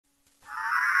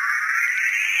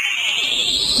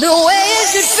the way it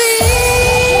should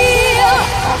feel.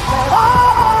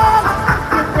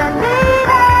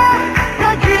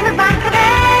 Your dream is not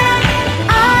coming.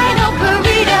 I know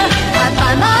Corrida, I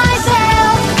find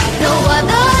myself no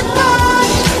other thought,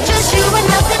 just you and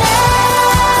nothing else.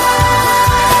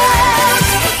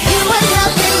 You and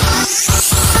nothing.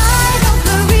 I know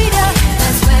Corrida,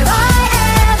 that's where I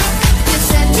am. You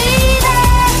sent me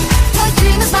there. Your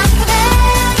dream is not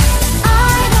coming. I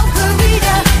know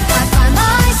Corrida, I find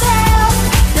myself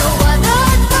no other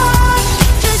thought,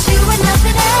 just you and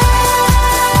nothing else.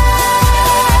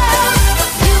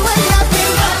 You and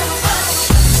nothing else.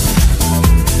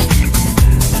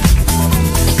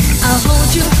 I hold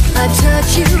you, I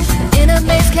touch you in a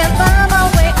maze, can't find